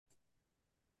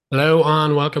Hello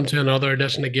and welcome to another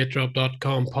edition of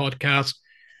GateDrop.com podcast.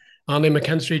 Andy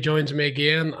McKinstry joins me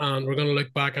again, and we're going to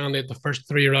look back, Andy, at the first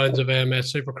three rounds of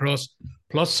AMS Supercross,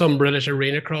 plus some British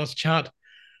Arenacross chat,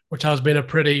 which has been a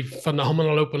pretty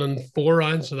phenomenal opening four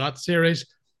rounds of that series.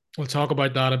 We'll talk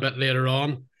about that a bit later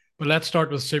on. But let's start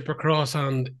with Supercross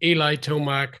and Eli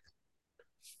Tomac.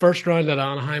 First round at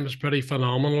Anaheim was pretty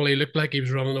phenomenal. He looked like he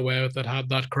was running away with it, had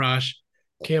that crash,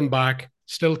 came back,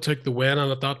 still took the win.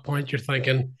 And at that point, you're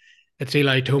thinking it's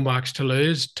Eli Tomac's to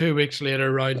lose. 2 weeks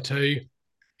later, round two,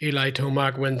 Eli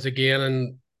Tomac wins again.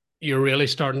 And you're really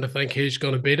starting to think who's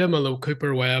going to beat him. Although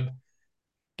Cooper Webb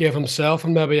gave himself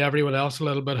and maybe everyone else a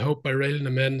little bit of hope by reeling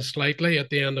him in slightly at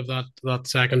the end of that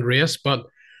second race. But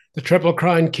the Triple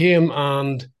Crown came,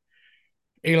 and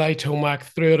Eli Tomac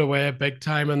threw it away big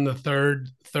time in the third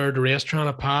race, trying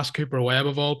to pass Cooper Webb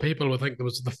of all people. I think there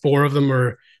was the four of them,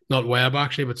 or not Webb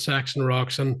actually, but Sexton,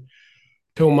 Roxon,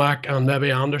 Tomac, and maybe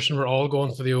Anderson were all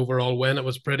going for the overall win. It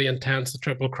was pretty intense. The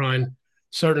Triple Crown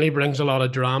certainly brings a lot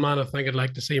of drama, and I think I'd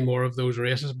like to see more of those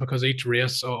races because each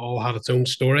race all had its own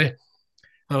story.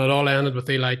 And it all ended with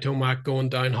Eli Tomac going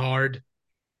down hard.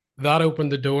 That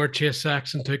opened the door. Chase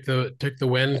Sexton took the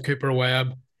win. Cooper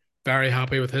Webb, very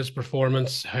happy with his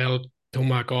performance, held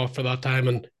Tomac off for that time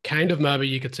and kind of maybe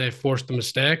you could say forced the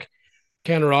mistake.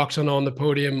 Ken Roxon on the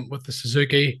podium with the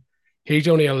Suzuki. He's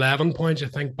only 11 points, I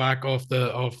think, back off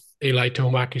Eli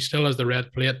Tomac. He still has the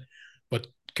red plate, but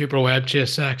Cooper Webb,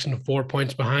 Chase Sexton 4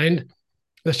 points behind.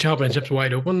 This championship's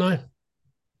wide open now.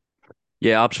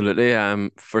 Yeah, absolutely.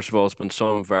 First of all, it's been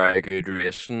some very good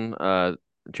racing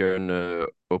during the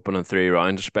opening three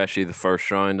rounds, especially the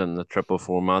first round and the triple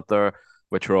format there,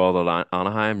 which were all at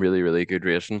Anaheim. Really, really good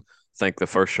racing. I think the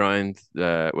first round,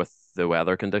 with the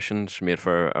weather conditions, made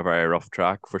for a very rough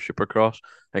track for Supercross.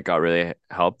 I think that really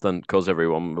helped, and because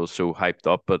everyone was so hyped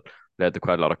up, it led to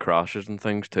quite a lot of crashes and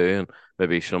things too, and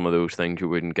maybe some of those things you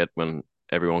wouldn't get when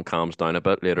everyone calms down a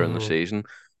bit later in the Mm-hmm.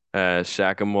 season.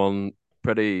 Second one,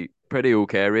 pretty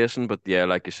okay racing, but yeah,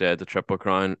 like you said, the Triple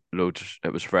Crown loads.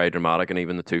 It was very dramatic, and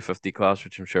even the 250 class,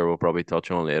 which I'm sure we'll probably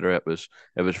touch on later, it was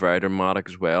very dramatic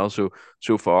as well.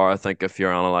 So far, I think if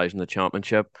you're analysing the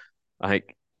championship, I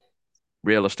think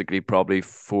realistically probably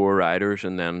four riders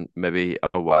and then maybe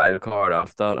a wild card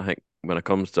after that. I think when it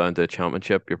comes down to the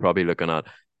championship, you're probably looking at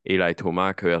Eli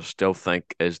Tomac, who I still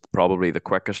think is probably the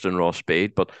quickest in raw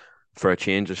speed, but for a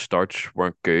change, his starts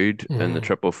weren't good in the Mm-hmm.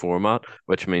 triple format,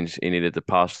 which means he needed to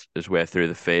pass his way through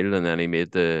the field, and then he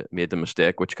made the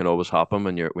mistake, which can always happen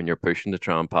when you're pushing to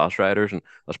try and pass riders, and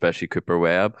especially Cooper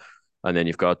Webb, and then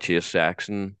you've got Chase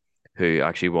Saxon, who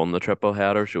actually won the triple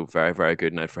header, so very very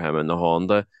good night for him in the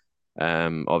Honda.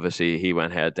 Obviously he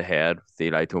went head to head with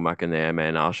Eli Tomac in the MA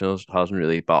Nationals. Hasn't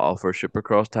really battled for a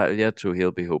Supercross title yet, so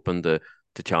he'll be hoping to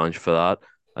challenge for that.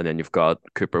 And then you've got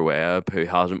Cooper Webb, who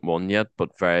hasn't won yet,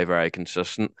 but very, very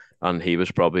consistent. And he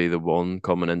was probably the one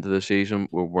coming into the season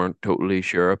we weren't totally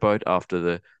sure about after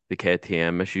the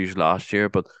KTM issues last year.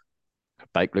 But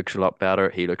bike looks a lot better.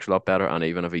 He looks a lot better. And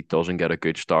even if he doesn't get a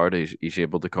good start, he's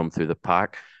able to come through the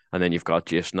pack. And then you've got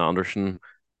Jason Anderson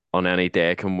on any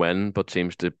day can win, but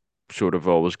seems to sort of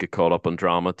always get caught up in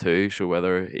drama too. So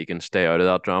whether he can stay out of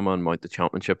that drama and mount the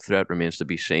championship threat remains to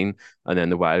be seen. And then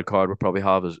the wild card we'll probably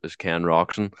have is Ken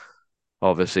Roxon.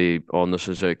 Obviously on the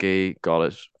Suzuki,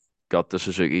 got the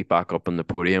Suzuki back up on the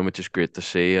podium, which is great to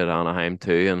see at Anaheim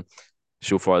too. And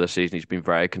so far this season he's been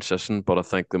very consistent. But I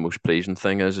think the most pleasing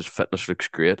thing is his fitness looks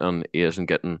great and he isn't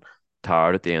getting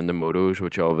tired at the end of motos,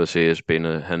 which obviously has been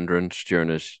a hindrance during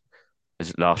his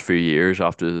last few years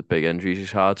after the big injuries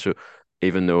he's had. So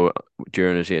even though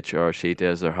during his HRC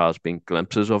days there has been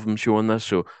glimpses of him showing this,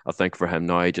 so I think for him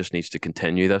now he just needs to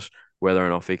continue this. Whether or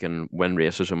not he can win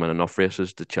races and win enough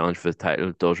races to challenge for the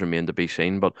title does remain to be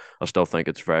seen, but I still think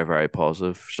it's very, very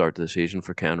positive start to the season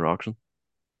for Ken Roxon.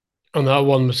 And that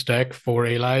one mistake for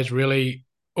Eli's really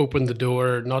opened the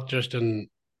door, not just in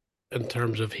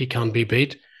terms of he can be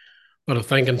beat, but I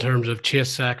think in terms of Chase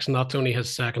Sexton, that's only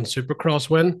his second Supercross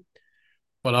win.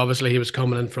 But obviously he was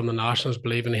coming in from the Nationals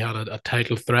believing he had a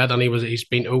title threat, and he's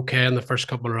been okay in the first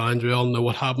couple of rounds. We all know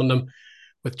what happened to him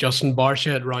with Justin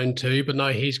Barcia at round two, but now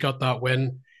he's got that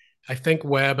win. I think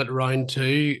Webb at round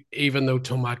two, even though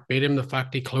Tomac beat him, the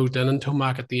fact he closed in on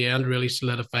Tomac at the end really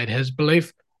solidified his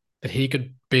belief that he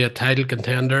could be a title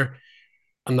contender,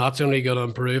 and that's only going to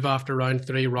improve after round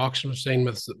three. Roxon was saying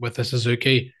with the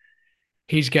Suzuki,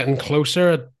 he's getting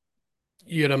closer.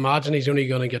 You'd imagine he's only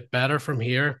going to get better from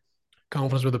here.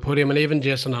 Confidence with the podium, and even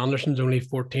Jason Anderson's only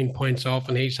 14 points off,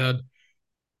 and he's had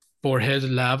for his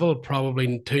level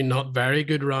probably two not very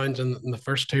good rounds in the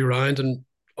first two rounds, and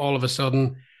all of a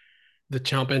sudden the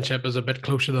championship is a bit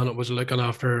closer than it was looking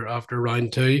after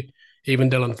round two. Even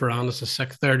Dylan Ferrandis is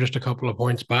sixth there, just a couple of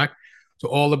points back. So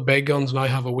all the big guns now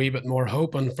have a wee bit more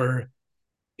hope. And for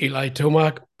Eli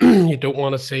Tomac, you don't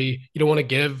want to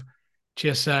give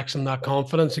Chase Saxon that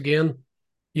confidence again.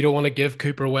 You don't want to give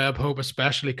Cooper Webb hope,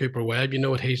 especially Cooper Webb. You know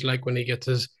what he's like when he gets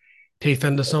his teeth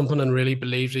into something and really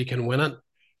believes he can win it.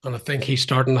 And I think he's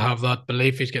starting to have that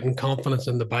belief. He's getting confidence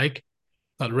in the bike.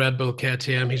 That Red Bull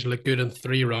KTM, he's looked good in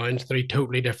 3 rounds, 3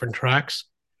 totally different tracks.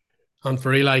 And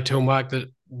for Eli Tomac,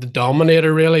 the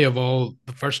dominator really of all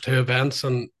the first 2 events,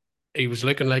 and he was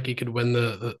looking like he could win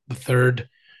the third,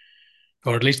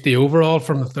 or at least the overall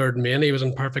from the third main. He was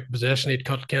in perfect position. He'd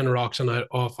cut Ken Roxon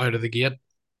off out of the gate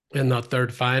in that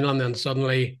third final, and then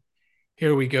suddenly,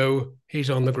 here we go. He's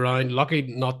on the ground. Lucky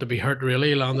not to be hurt, really.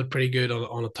 He landed pretty good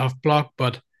on a tough block,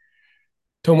 but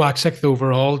Tomac sixth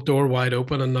overall, door wide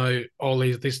open, and now all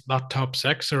these that top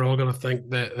six are all going to think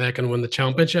that they can win the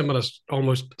championship, and it's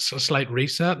almost a slight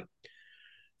reset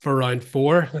for round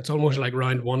four. It's almost like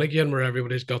round one again, where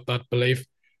everybody's got that belief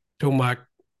Tomac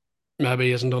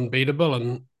maybe isn't unbeatable,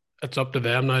 and it's up to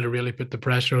them now to really put the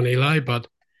pressure on Eli. But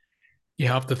you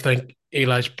have to think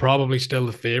Eli's probably still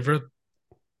the favourite.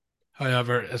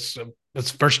 However, it's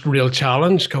first real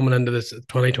challenge coming into this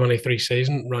 2023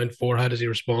 season, round four. How does he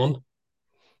respond?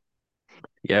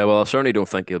 Yeah, well, I certainly don't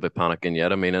think he'll be panicking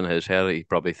yet. I mean, in his head, he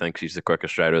probably thinks he's the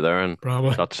quickest rider there, and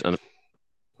Probably. that's and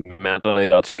mentally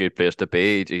that's a good place to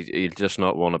be. He'll just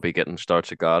not want to be getting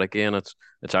starts at God again. It's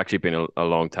actually been a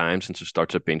long time since the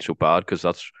starts have been so bad, because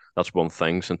that's one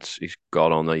thing since he's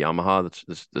got on the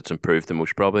Yamaha that's improved the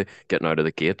most, probably getting out of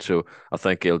the gate. So I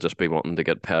think he'll just be wanting to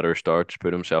get better starts,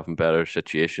 put himself in better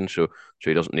situations, so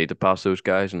he doesn't need to pass those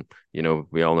guys. And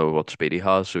we all know what speed he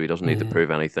has, so he doesn't need to Mm-hmm.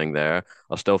 prove anything there.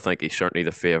 I still think he's certainly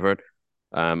the favourite.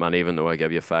 And even though I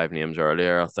gave you 5 names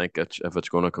earlier, I think if it's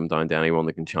going to come down to anyone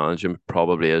that can challenge him,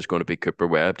 probably is going to be Cooper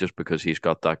Webb, just because he's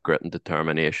got that grit and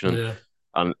determination,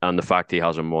 Yeah. and the fact he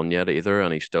hasn't won yet either,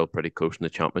 and he's still pretty close in the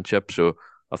championship. So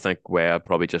I think Webb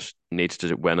probably just needs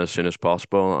to win as soon as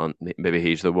possible, and maybe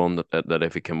he's the one that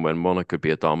if he can win one, it could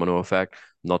be a domino effect.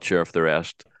 I'm not sure if the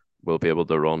rest will be able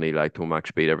to run Eli Tomac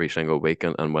speed every single week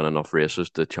and win enough races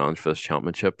to challenge for this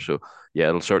championship. So yeah,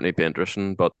 it'll certainly be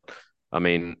interesting. But I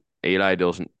mean, Eli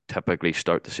doesn't typically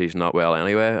start the season that well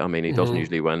anyway. I mean, he doesn't Mm-hmm.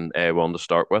 usually win A1 to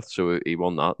start with, so he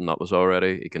won that, and that was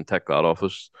already, he can tick that off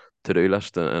his to-do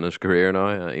list in his career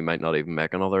now. He might not even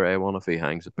make another A1 if he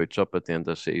hangs the boots up at the end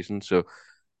of the season. So,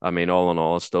 I mean, all in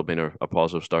all, it's still been a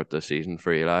positive start to the season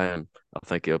for Eli, and I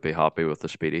think he'll be happy with the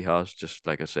speed he has. Just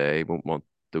like I say, he won't want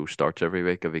those starts every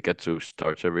week. If he gets those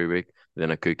starts every week,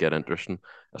 then it could get interesting,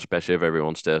 especially if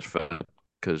everyone stays fit,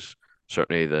 because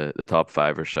certainly the top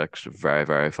 5 or 6 are very,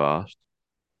 very fast.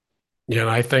 Yeah, and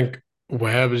I think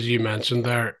Webb, as you mentioned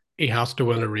there, he has to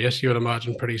win a race, you would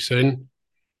imagine, pretty soon.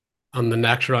 And the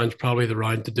next round's probably the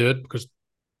round to do it, because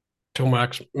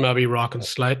Tomac's maybe rocking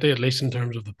slightly, at least in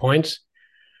terms of the points.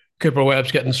 Cooper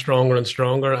Webb's getting stronger and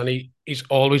stronger, and he's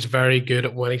always very good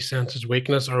at when he senses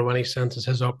weakness or when he senses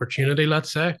his opportunity,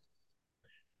 let's say.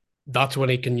 That's when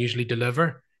he can usually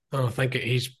deliver. And I think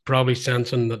he's probably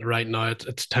sensing that right now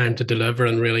it's time to deliver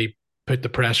and really put the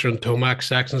pressure on Tomac.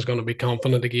 Saxon's going to be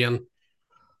confident again,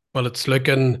 but it's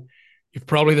looking, you've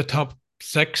probably the top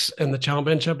six in the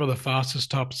championship or the fastest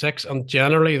top six, and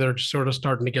generally they're sort of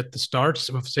starting to get the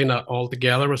starts. We've seen that all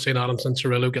together. We've seen Adam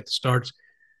Cincerillo get the starts.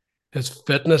 His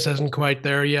fitness isn't quite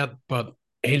there yet, but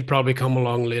he'll probably come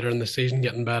along later in the season,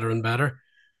 getting better and better.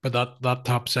 But that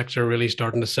top six are really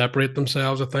starting to separate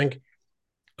themselves, I think,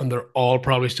 and they're all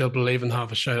probably still believing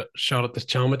have a shot at this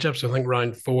championship. So I think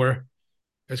round four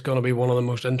is going to be one of the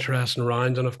most interesting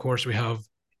rounds, and of course we have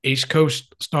East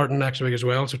Coast starting next week as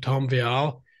well. So Tom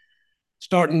Vial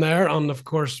starting there, and of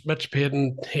course Mitch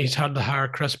Payton, he's had to hire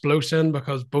Chris Blose in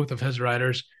because both of his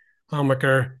riders,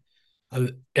 Hammaker,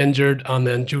 injured, and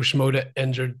then Joe Schmoda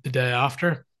injured the day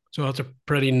after. So that's a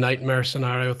pretty nightmare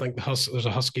scenario. I think there's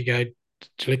a Husky guy,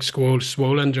 Jake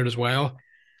Swole injured as well.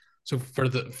 So for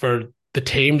the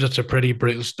teams, it's a pretty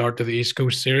brutal start to the East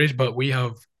Coast series. But we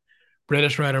have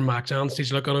British rider Max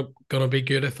Anstey's looking going to be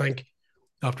good, I think,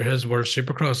 after his World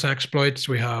Supercross exploits.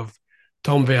 We have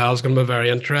Tom Vial's going to be very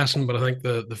interesting, but I think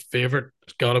the favourite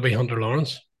has got to be Hunter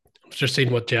Lawrence. I've just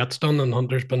seen what Jet's done, and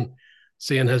Hunter's been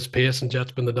seeing his pace, and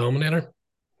Jet's been the dominator,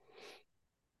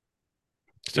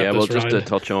 Yeah, except well, this just to round.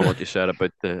 touch on what you said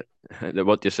about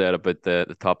what you said about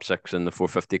the top 6 in the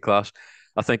 450 class,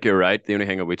 I think you're right. The only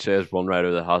thing I would say is one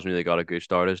rider that hasn't really got a good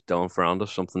start is Dylan Ferrandis,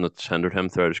 something that's hindered him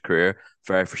throughout his career.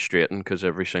 Very frustrating, because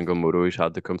every single moto he's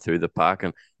had to come through the pack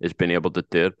and has been able to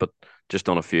do it, but just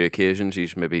on a few occasions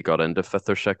he's maybe got into fifth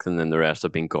or sixth, and then the rest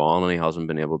have been gone, and he hasn't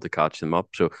been able to catch them up.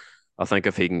 So I think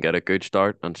if he can get a good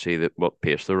start and see that what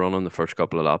pace they're running the first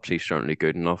couple of laps, he's certainly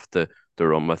good enough to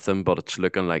run with them. But it's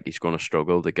looking like he's going to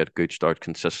struggle to get good start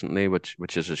consistently, which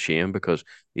is a shame because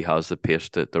he has the pace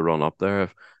to run up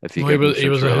there if you Well, give him he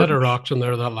was six ahead of rhythms. rocks in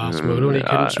there that last moto, and he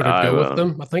couldn't sort of I go with will.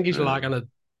 them. I think he's Uh, lacking a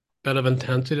bit of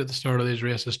intensity at the start of these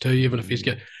races too, even if he's mm,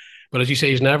 get. But as you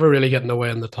say, he's never really getting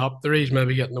away in the top three. He's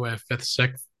maybe getting away fifth,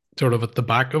 sixth, sort of at the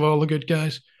back of all the good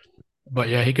guys. But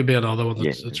yeah, he could be another one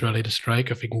yeah, that's ready to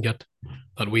strike if he can get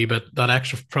that wee bit, that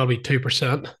extra probably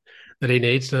 2% that he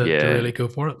needs to yeah. really go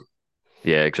for it.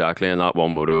 Yeah, exactly. And that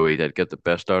one moto, he did get the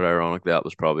best start. Ironically, that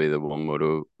was probably the one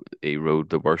moto he rode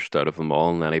the worst out of them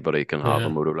all. And anybody can have a Yeah,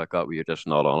 moto like that where you're just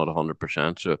not on it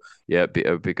 100%. So, yeah,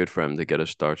 it'd be good for him to get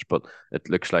his starts. But it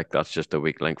looks like that's just a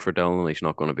weak link for Dylan. He's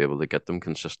not going to be able to get them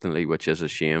consistently, which is a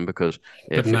shame because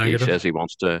bit if he negative. says he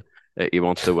wants to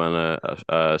win a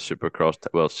supercross,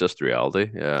 well, it's just reality.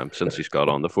 Since he's got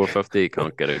on the 450, he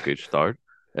can't get a good start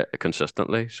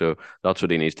consistently. So, that's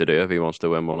what he needs to do if he wants to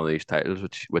win one of these titles,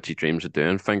 which he dreams of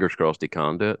doing. Fingers crossed he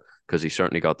can do it because he's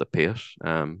certainly got the pace.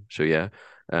 So yeah,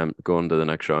 going to the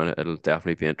next round, it'll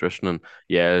definitely be interesting. And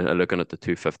yeah, looking at the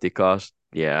 250 class,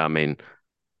 yeah, I mean,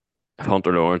 if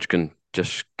Hunter Lawrence can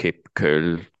just keep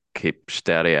cool, keep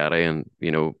steady Eddie, and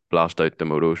blast out the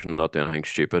motos and not do anything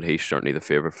stupid, he's certainly the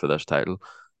favorite for this title.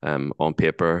 On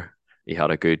paper, he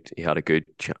had a good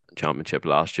championship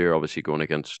last year, obviously going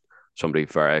against somebody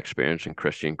very experienced and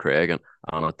Christian Craig,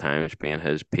 and at times being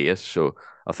his pace. So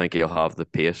I think he'll have the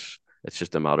pace. It's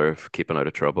just a matter of keeping out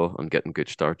of trouble and getting good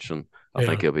starts. And I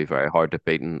think Yeah, he'll be very hard to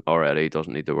beat. And already he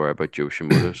doesn't need to worry about Joe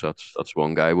Shimoda. So that's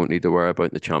one guy I won't need to worry about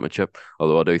in the championship.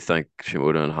 Although I do think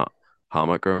Shimoda and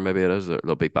Hamaker, maybe it is,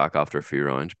 they'll be back after a few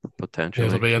rounds yeah, potentially.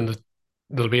 So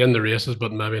they'll be in the races,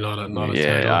 but maybe not a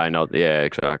yeah, title I know. Yeah,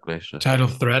 exactly. So title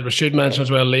threat. We should mention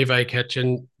as well, Levi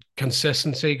Kitchen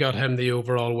consistency got him the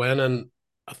overall win, and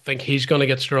I think he's going to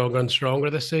get stronger and stronger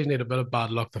this season. He had a bit of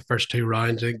bad luck the first two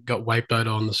rounds. He got wiped out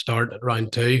on the start at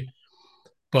round two.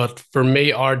 But for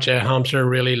me, RJ Hampshire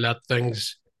really let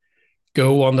things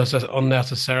go on this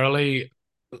unnecessarily.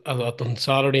 On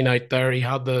Saturday night there, he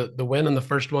had the win in the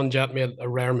first one. Jet made a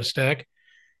rare mistake,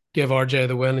 give RJ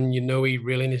the win, and he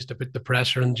really needs to put the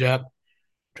pressure on Jet,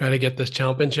 try to get this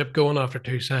championship going after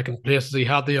two second places. He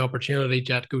had the opportunity.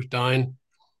 Jet goes down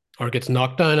or gets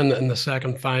knocked down in the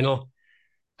second final.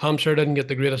 Hampshire didn't get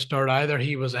the greatest start either.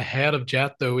 He was ahead of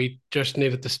Jet, though. He just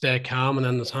needed to stay calm, and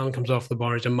then his hand comes off the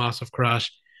bar. It's a massive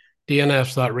crash.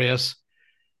 DNFs that race.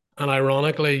 And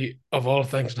ironically, of all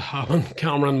things to happen,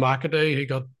 Cameron McAdoo, who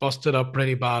got busted up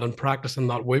pretty bad in practice in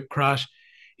that whoop crash,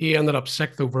 he ended up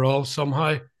sixth overall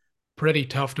somehow. Pretty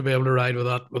tough to be able to ride with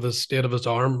that, with his state of his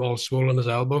arm all swollen his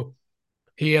elbow.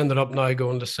 He ended up now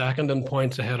going to second in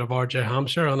points ahead of RJ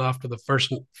Hampshire. And after the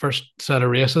first set of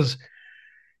races,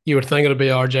 you would think it'd be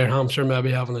RJ Hampshire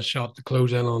maybe having a shot to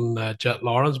close in on Jet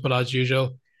Lawrence, but as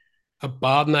usual, a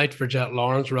bad night for Jet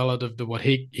Lawrence relative to what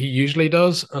he usually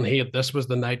does. And this was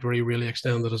the night where he really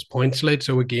extended his points lead.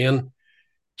 So again,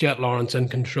 Jet Lawrence in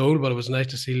control, but it was nice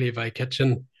to see Levi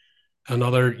Kitchen,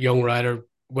 another young rider,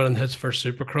 winning his first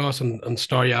Supercross, and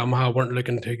Star Yamaha weren't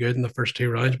looking too good in the first two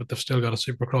rounds, but they've still got a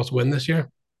Supercross win this year.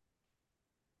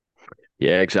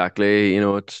 yeah, exactly.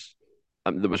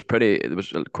 There was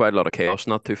quite a lot of chaos,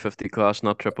 not 250 class,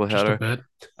 not triple Just a header. bit.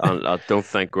 And I don't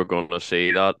think we're going to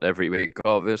see that every week,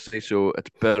 obviously. So it's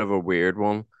a bit of a weird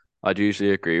one. I'd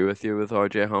usually agree with you with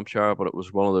RJ Hampshire, but it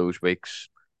was one of those weeks.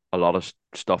 A lot of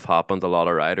stuff happened, a lot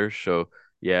of riders. So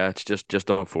yeah, it's just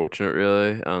unfortunate,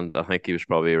 really. And I think he was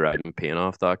probably riding pain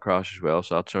off that crash as well.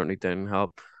 So that certainly didn't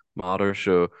help matter.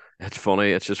 So it's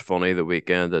funny. It's just funny the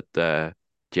weekend that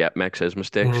Jet makes his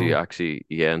mistakes. He Mm, actually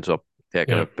he ends up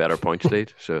taking yeah. a better points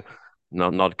lead. So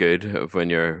not good when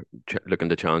you're looking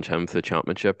to challenge him for the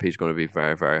championship. He's going to be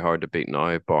very, very hard to beat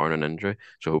now, barring an injury.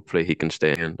 So hopefully he can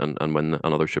stay in and win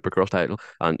another Supercross title.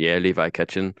 And yeah, Levi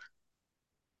Kitchen,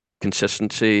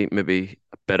 consistency maybe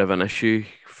a bit of an issue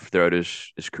throughout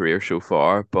his career so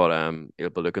far, but he'll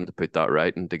be looking to put that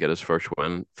right and to get his first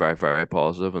win. Very, very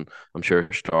positive, and I'm sure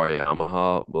Star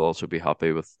Yamaha will also be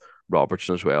happy with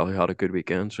Robertson as well. He had a good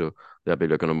weekend, so they'll be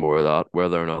looking at more of that.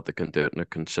 Whether or not they can do it on a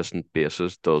consistent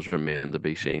basis does remain to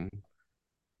be seen.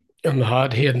 And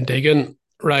had Hayden Deegan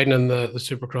riding in the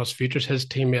Supercross Futures, his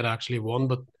teammate actually won,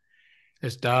 but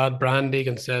his dad, Brian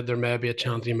Deegan, said there may be a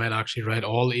chance he might actually ride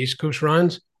all the East Coast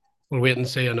rounds. We'll wait and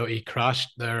see. I know he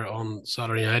crashed there on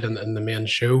Saturday night in the main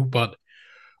show, but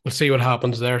we'll see what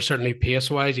happens there. Certainly, pace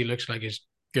wise, he looks like he's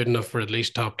good enough for at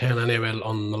least top 10 anyway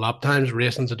on the lap times.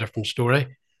 Racing's a different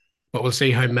story, but we'll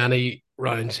see how many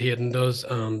rounds Hayden does,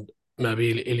 and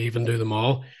maybe he'll even do them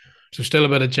all. So still a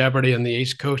bit of jeopardy in the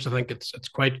East Coast. I think it's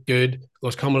quite good. It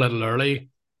was come a little early.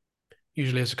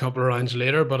 Usually it's a couple of rounds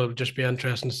later, but it'll just be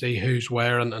interesting to see who's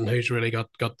where and who's really got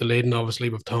the lead. And obviously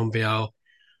with Tom Vial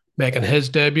making his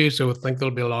debut, so I think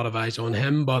there'll be a lot of eyes on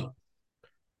him. But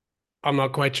I'm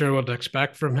not quite sure what to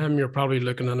expect from him. You're probably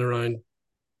looking in around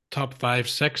top five,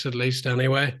 six at least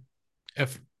anyway.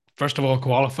 If first of all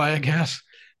qualify, I guess,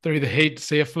 through the heat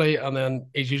safely, and then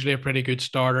he's usually a pretty good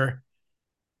starter.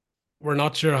 We're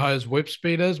not sure how his whip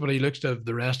speed is, but he looks to have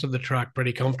the rest of the track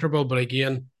pretty comfortable. But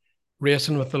again,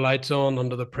 racing with the lights on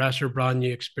under the pressure, brand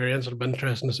new experience. It'll be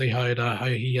interesting to see how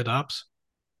he adapts.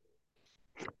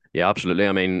 Yeah, absolutely.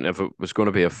 I mean, if it was going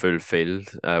to be a full field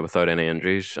without any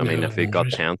injuries, I mean, Yeah, if he got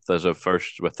injuries. 10th as a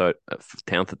first without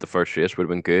 10th at the first race would have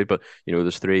been good. But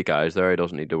there's three guys there he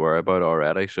doesn't need to worry about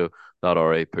already, so that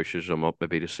already pushes him up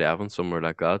maybe to seventh somewhere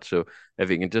like that. So if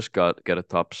he can just get a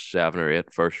top 7 or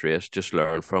 8 first race, just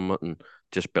learn from it and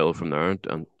just build from there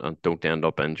and don't end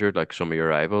up injured like some of your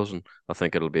rivals. And I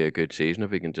think it'll be a good season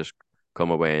if he can just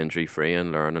come away injury free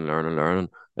and learn and learn and learn. And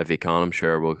if he can, I'm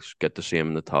sure we'll get to see him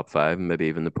in the top five and maybe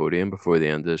even the podium before the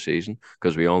end of the season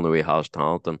because we all know he has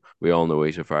talent and we all know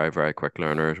he's a very, very quick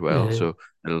learner as well. Mm-hmm. So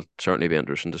it'll certainly be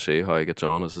interesting to see how he gets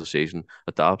on as the season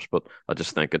adapts. But I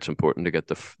just think it's important to get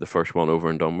the first one over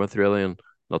and done with, really, and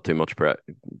not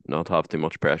have too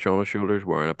much pressure on his shoulders,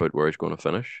 worrying about where he's going to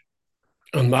finish.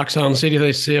 And Max City,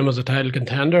 they see him as a title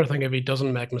contender. I think if he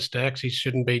doesn't make mistakes, he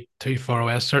shouldn't be too far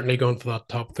away. Certainly going for that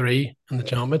top three in the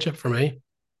championship for me.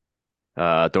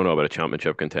 I don't know about a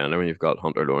championship contender when you've got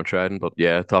Hunter Lawrence riding, but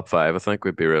yeah, top five I think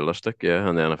would be realistic. Yeah,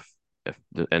 and then if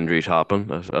the injuries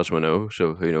happen, as we know,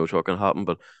 so who knows what can happen.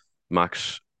 But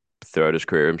Max, throughout his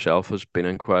career himself, has been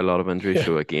in quite a lot of injuries. Yeah.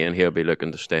 So again, he'll be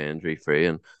looking to stay injury free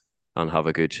and have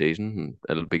a good season. And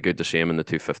it'll be good to see him in the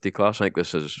 250 class. I think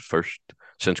this is his first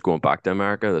since going back to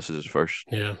America. This is his first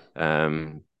Yeah.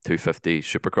 250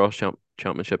 Supercross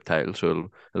championship title. So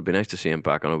it'll be nice to see him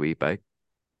back on a wee bike.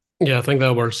 Yeah, I think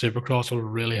that World Supercross will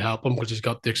really help him because he's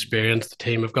got the experience. The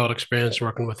team have got experience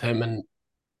working with him, and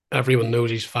everyone knows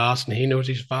he's fast, and he knows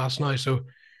he's fast now. So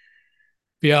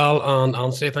Vial and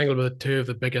Anstey, I think, will be the two of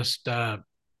the biggest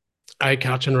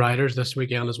eye-catching riders this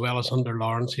weekend, as well as Hunter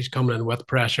Lawrence. He's coming in with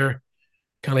pressure.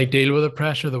 Can he deal with the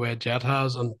pressure the way Jet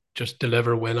has and just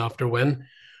deliver win after win?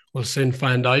 We'll soon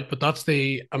find out. But that's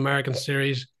the American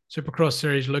Series, Supercross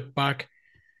Series look back.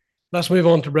 Let's move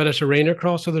on to British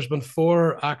Arenacross. So there's been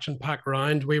 4 action-packed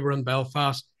rounds. We were in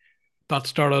Belfast. That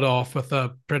started off with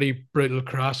a pretty brutal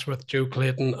crash with Joe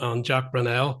Clayton and Jack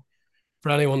Brunel. For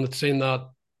anyone that's seen that,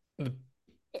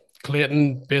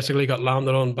 Clayton basically got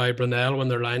landed on by Brunel when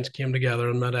their lines came together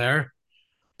in midair.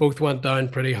 Both went down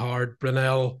pretty hard.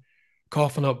 Brunel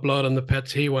coughing up blood in the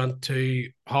pits. He went to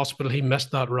hospital. He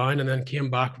missed that round and then came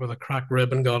back with a cracked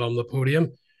rib and got on the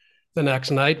podium the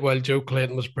next night. While Joe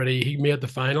Clayton was he made the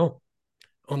final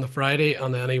on the Friday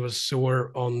and then he was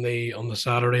sore on the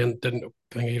Saturday and didn't.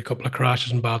 I think he had a couple of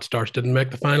crashes and bad starts. Didn't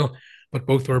make the final, but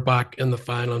both were back in the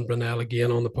final and Brunel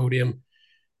again on the podium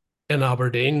in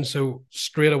Aberdeen. So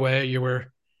straight away you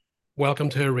were welcome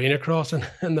to Arenacross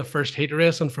in the first heat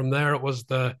race, and from there it was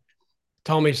the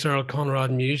Tommy Searle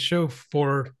Conrad Muse show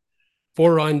for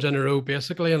 4 rounds in a row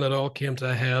basically, and it all came to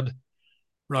a head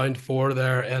round 4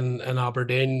 there in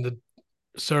Aberdeen. The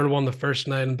Searle won the first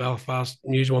night in Belfast,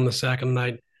 Muse won the second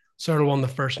night. Searle won the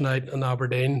first night in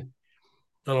Aberdeen.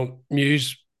 And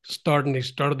Muse he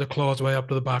started to claw his way up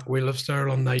to the back wheel of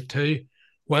Searle on night 2,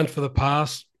 went for the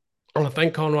pass, and I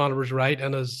think Conrad was right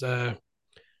in his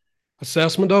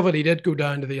assessment of it. He did go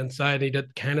down to the inside. He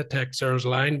did kind of take Searle's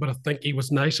line, but I think he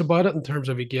was nice about it in terms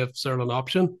of he gave Searle an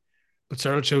option. But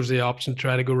Searle chose the option to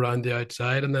try to go around the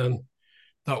outside. And then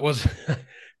that was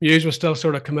Muse was still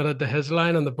sort of committed to his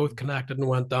line, and they both connected and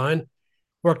went down.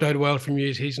 Worked out well for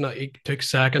Muse. He took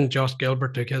second. Josh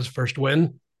Gilbert took his first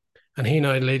win, and he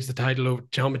now leads the title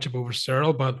championship over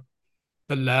Searle. But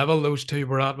the level those two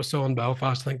were at, we saw in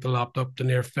Belfast, I think they lapped up to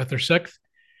near 5th or 6th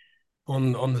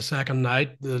on the second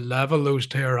night. The level those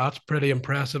two are at's pretty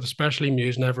impressive, especially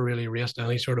Muse never really raced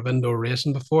any sort of indoor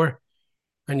racing before.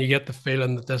 And you get the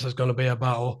feeling that this is going to be a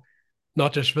battle,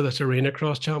 not just for this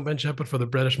Arenacross Championship, but for the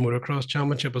British Motocross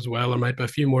Championship as well. There might be a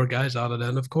few more guys added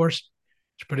in, of course.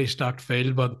 It's a pretty stacked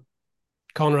field, but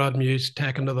Conrad Muse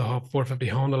taken to the 450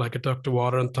 Honda like a duck to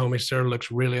water, and Tommy Searle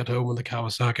looks really at home in the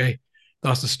Kawasaki.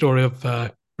 That's the story of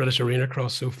British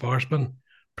Arenacross so far. It's been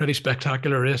pretty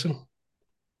spectacular racing.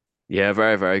 Yeah,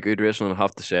 very, very good racing. And I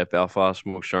have to say, Belfast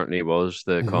most certainly was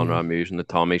the Mm-hmm. Conrad Muse and the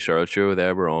Tommy Searle show.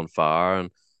 They were on fire, and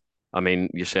I mean,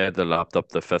 you said they lapped up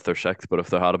the fifth or sixth, but if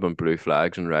there had been blue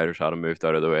flags and riders hadn't moved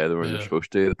out of the way they weren't Yeah.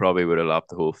 supposed to, they probably would have lapped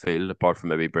the whole field, apart from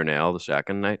maybe Brunel the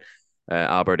second night.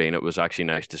 Aberdeen, it was actually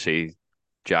nice to see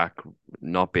Jack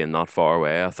not being that far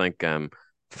away. I think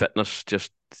fitness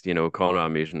just, Conor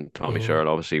Ramsey and Tommy Mhm. Searle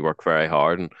obviously work very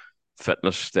hard, and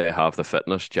fitness, they have the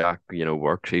fitness. Jack,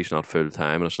 works. He's not full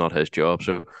time and it's not his job.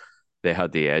 So they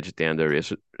had the edge at the end of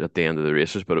the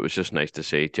races, but it was just nice to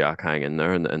see Jack hang in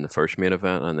there in the first main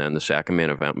event, and then the second main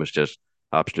event was just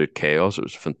absolute chaos. It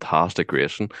was fantastic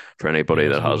racing. For Yeah, anybody it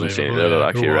was that hasn't seen it, unbelievable. I'd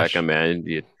Yeah, go actually watch recommend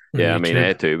you. on Yeah, I mean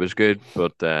YouTube. A2 was good,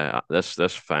 but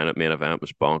this final main event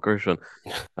was bonkers, and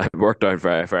it worked out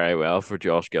very, very well for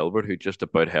Josh Gilbert, who just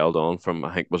about held on from,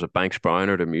 I think, was it Banks Brown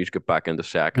or the Muse got back into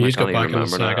second? I He's can't got even back in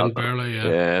the remember now. second, barely. Yeah,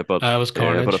 Yeah, but it was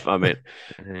yeah, but if carnage. I mean,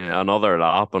 yeah, another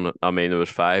lap, and I mean there was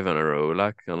five in a row,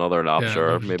 like another lap Yeah, there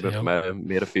served, was a maybe if tail.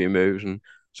 made a few moves, and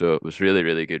so it was really,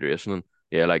 really good racing. And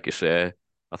yeah, like you say,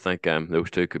 I think those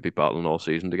two could be battling all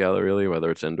season together, really, whether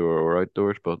it's indoor or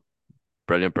outdoors. But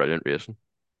brilliant, brilliant racing.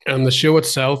 And the show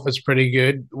itself is pretty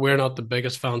good. We're not the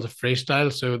biggest fans of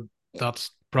freestyle, so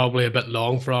that's probably a bit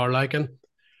long for our liking.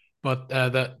 But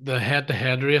the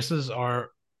head-to-head races are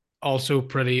also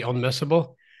pretty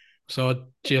unmissable. So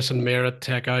Jason Mera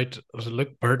take out, was it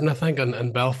Luke Burton, I think,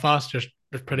 in Belfast, just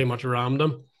pretty much rammed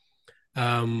him.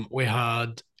 We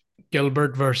had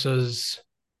Gilbert versus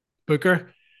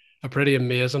Booker, a pretty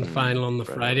amazing final on the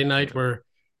Friday Brilliant. night Yeah. where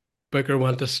Booker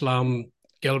went to slam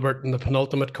Gilbert in the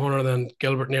penultimate corner, then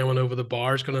Gilbert near went over the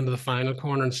bars, got into the final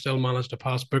corner, and still managed to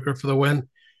pass Booker for the win.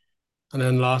 And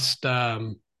then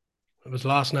it was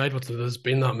last night. There's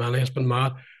been that many? It's been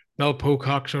mad. Mel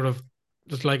Pocock sort of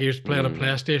just like he was playing a Mm,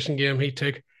 PlayStation game. He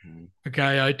took mm. a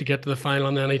guy out to get to the final,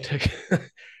 and then he took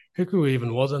who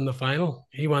even was in the final.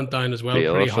 He went down as well, pretty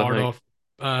Bayless, I hard think. off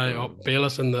Mm,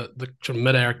 Bayless in the sort of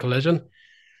mid-air collision.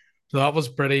 So that was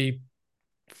pretty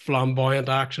flamboyant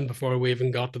action before we even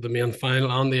got to the main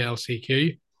final and the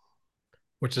LCQ,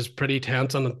 which is pretty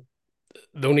tense. And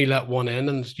they only let one in,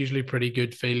 and it's usually pretty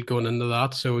good field going into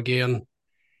that. So again,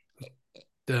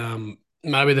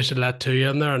 maybe they should let two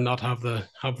in there and not have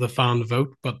the fan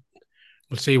vote, but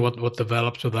we'll see what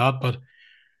develops with that. But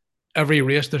every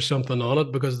race there's something on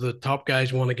it because the top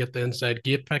guys want to get the inside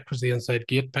gate pick because the inside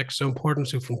gate pick is so important.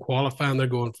 So from qualifying, they're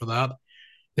going for that.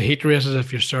 The heat races,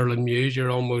 if you're Sterling Muse,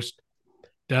 you're almost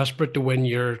desperate to win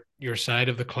your side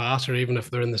of the class, or even if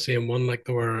they're in the same one like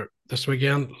they were this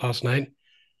weekend last night.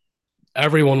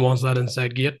 Everyone wants that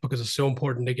inside gate because it's so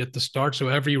important to get the start. So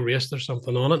every race there's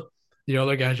something on it. The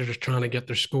other guys are just trying to get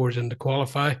their scores in to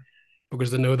qualify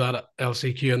because they know that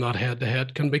LCQ and that head to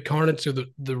head can be carnage. So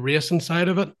the racing side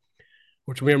of it,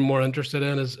 which we're more interested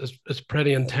in, is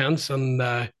pretty intense.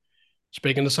 And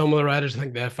speaking to some of the riders, I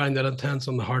think they find it intense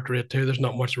on the heart rate too. There's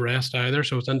not much rest either.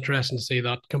 So it's interesting to see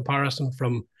that comparison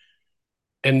from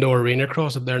indoor arena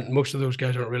cross that most of those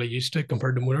guys aren't really used to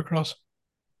compared to motocross.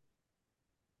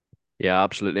 Yeah,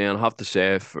 absolutely. And I have to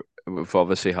say, we've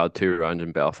obviously had 2 rounds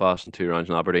in Belfast and 2 rounds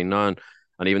in Aberdeen now,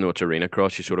 and even though it's arena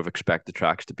cross, you sort of expect the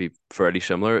tracks to be fairly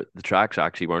similar. The tracks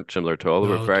actually weren't similar at all. They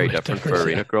were No, very totally different different. for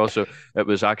Yeah, arena cross. So it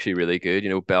was actually really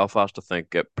good. Belfast, I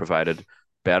think, it provided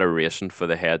better racing for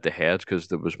the head to heads because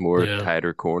there was more yeah,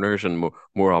 tighter corners and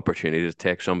more opportunity to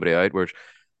take somebody out. Whereas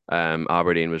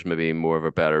Aberdeen was maybe more of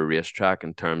a better racetrack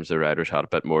in terms the riders had a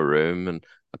bit more room, and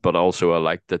but also I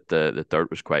liked that the dirt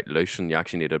was quite loose and you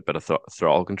actually needed a bit of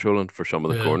throttle controlling for some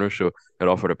of the yeah, corners, so it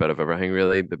offered a bit of everything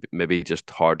really. Maybe just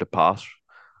hard to pass,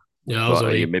 yeah. That was the but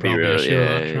only you maybe probably issue with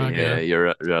that track. yeah, Yeah,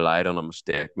 you relied on a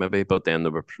mistake maybe, but then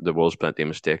there was plenty of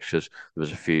mistakes because there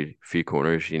was a few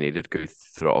corners you needed good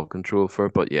throttle control for.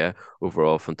 But yeah,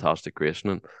 overall fantastic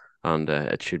racing, and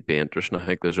it should be interesting. I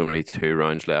think there's only 2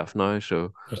 rounds left now,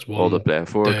 so just all to one play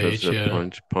for day because each. the Yeah,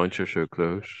 points are so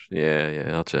close. Yeah,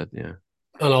 yeah, that's it. Yeah,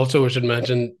 and also we should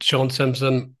mention Sean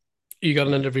Simpson. You got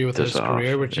an interview with his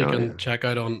career, disaster. which you Yeah, can yeah. check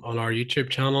out on our YouTube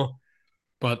channel.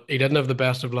 But he didn't have the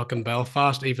best of luck in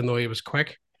Belfast, even though he was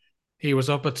quick. He was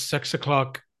up at 6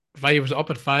 o'clock. He was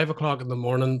up at 5 o'clock in the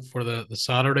morning for the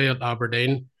Saturday at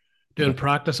Aberdeen, doing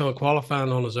practice on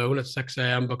qualifying on his own at 6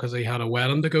 a.m. because he had a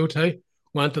wedding to go to.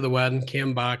 Went to the wedding,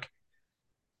 came back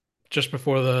just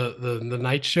before the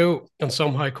night show, and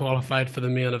somehow qualified for the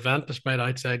main event despite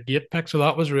outside gate pick. So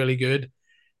that was really good.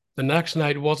 The next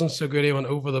night wasn't so good. He went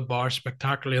over the bar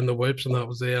spectacularly in the whoops, and that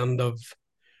was the end of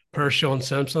per Sean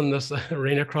Simpson. This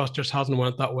arena cross just hasn't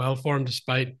went that well for him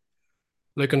despite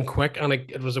looking quick, and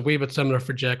it was a wee bit similar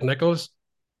for Jack Nichols.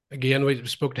 Again, we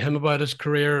spoke to him about his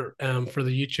career for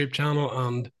the YouTube channel,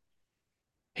 and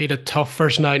he had a tough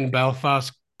first night in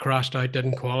Belfast, crashed out,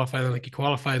 didn't qualify. I think he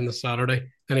qualified on the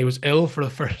Saturday. Then he was ill for the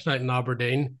first night in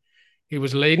Aberdeen. He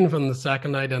was leading from the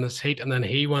second night in his heat, and then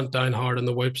he went down hard in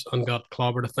the whoops and got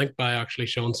clobbered, I think, by actually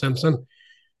Sean Simpson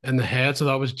in the head. So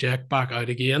that was Jack back out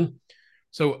again.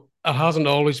 So it hasn't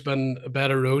always been a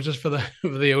bed of roses for the for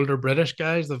the older British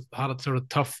guys. They've had it sort of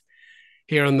tough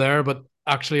here and there, but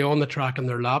actually on the track in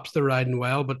their laps, they're riding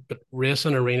well. But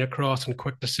racing arena cross and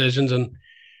quick decisions, and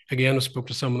again, I spoke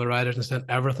to some of the riders and said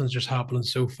everything's just happening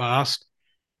so fast.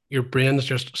 Your brain's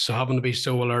just so having to be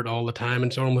so alert all the time, and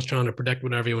it's almost trying to predict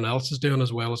what everyone else is doing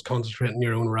as well as concentrating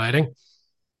your own riding.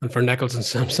 And for Nichols and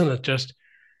Simpson, it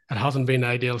hasn't been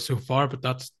ideal so far, but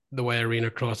that's the way arena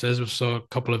cross is. We saw a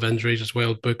couple of injuries as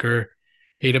well. Booker,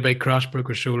 he had a big crash, broke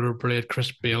his shoulder blade.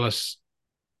 Chris Bayless,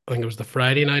 I think it was the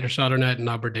Friday night or Saturday night in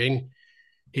Aberdeen.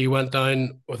 He went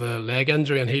down with a leg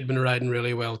injury, and he'd been riding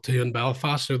really well too in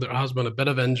Belfast. So there has been a bit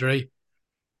of injury,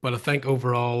 but I think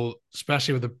overall,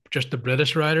 especially with just the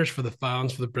British riders, for the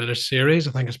fans, for the British series,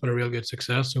 I think it's been a real good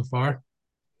success so far.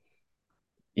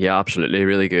 Yeah, absolutely,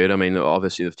 really good. I mean,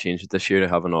 obviously they've changed it this year to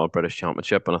have an all British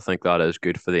Championship, and I think that is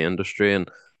good for the industry. And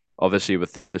obviously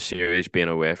with the series being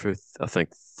away for I think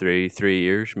three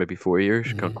years, maybe 4 years,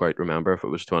 can't Mm-hmm. quite remember if it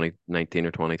was 2019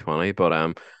 or 2020.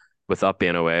 But with that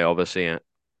being away, obviously,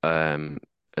 um,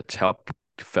 it's helped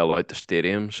fill out the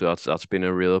stadium, so that's been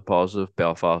a real positive.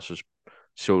 Belfast is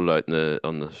sold out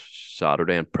on the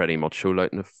Saturday and pretty much sold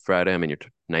out on the Friday. I mean, you're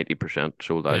 90%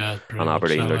 sold out, Yeah, pretty and much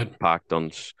Aberdeen sell looked it. packed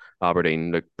on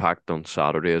Aberdeen looked packed on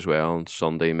Saturday as well, and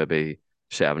Sunday maybe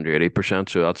 70 or 80%.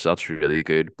 So that's really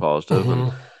good, positive,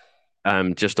 and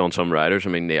Mm-hmm. just on some riders. I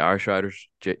mean, the Irish riders,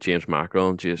 James Mackerel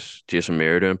and Jason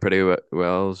Muir doing pretty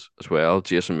well as well.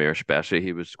 Jason Muir especially,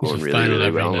 he was He's a going really final really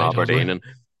every well in night, hasn't Aberdeen, he? and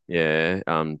yeah,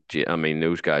 I mean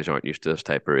those guys aren't used to this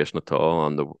type of racing at all,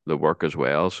 and the work as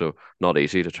well. So not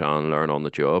easy to try and learn on the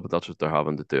job, but that's what they're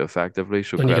having to do effectively.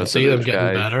 So And you can credit to see them those getting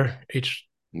guys. better each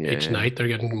Yeah. night. They're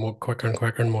getting more quicker and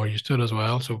quicker and more used to it as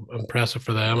well. So impressive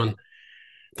for them. And I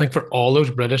think for all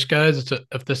those British guys,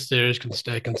 if this series can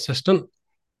stay consistent,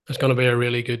 it's going to be a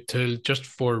really good tool just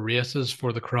for races,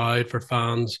 for the crowd, for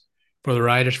fans, for the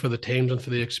riders, for the teams, and for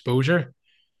the exposure,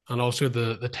 and also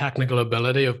the technical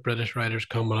ability of British riders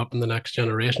coming up in the next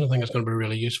generation. I think it's going to be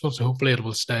really useful. So hopefully it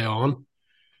will stay on,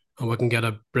 and we can get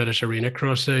a British Arena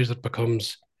Cross series that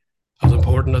becomes as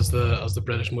important as the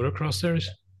British Motocross series.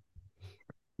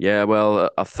 Yeah, well,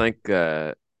 I think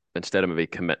instead of maybe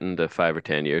committing to 5 or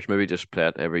 10 years, maybe just play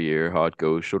it every year, how it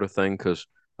goes, sort of thing. Because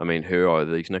I mean, who are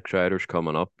these next riders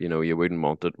coming up? You know, you wouldn't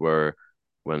want it where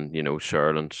when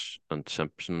Searle and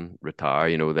Simpson retire,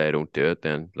 they don't do it.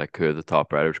 Then like, who are the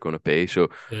top riders going to be? So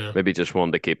Yeah. maybe just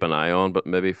one to keep an eye on. But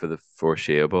maybe for the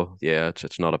foreseeable, yeah,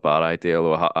 it's not a bad idea.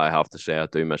 Although I have to say I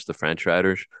do miss the French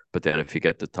riders. But then if you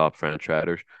get the top French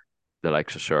riders, the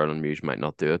likes of Searle and Muse might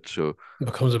not do it. So It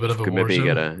becomes a bit if of we a could war maybe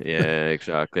get zone. a, yeah,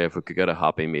 exactly. If we could get a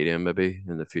happy medium maybe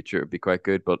in the future, it'd be quite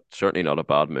good. But certainly not a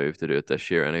bad move to do it this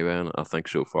year anyway. And I think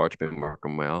so far it's been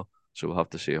working well. So we'll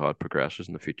have to see how it progresses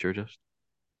in the future. Just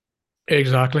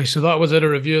Exactly. So that was it, a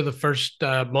review of the first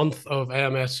month of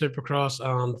AMS Supercross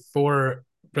and four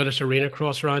British Arena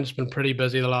Cross rounds. It's been pretty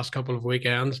busy the last couple of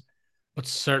weekends, but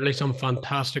certainly some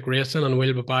fantastic racing. And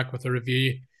we'll be back with a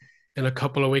review in a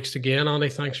couple of weeks again. Andy,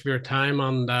 thanks for your time,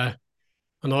 and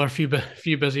another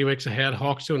few busy weeks ahead.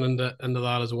 Hawkstone into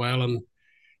that as well, and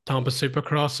Tampa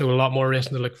Supercross. So a lot more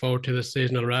racing to look forward to this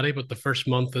season already. But the first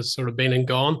month has sort of been and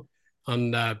gone,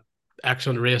 and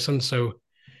excellent racing. So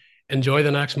enjoy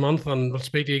the next month, and we'll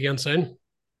speak to you again soon.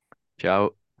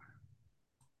 ciao.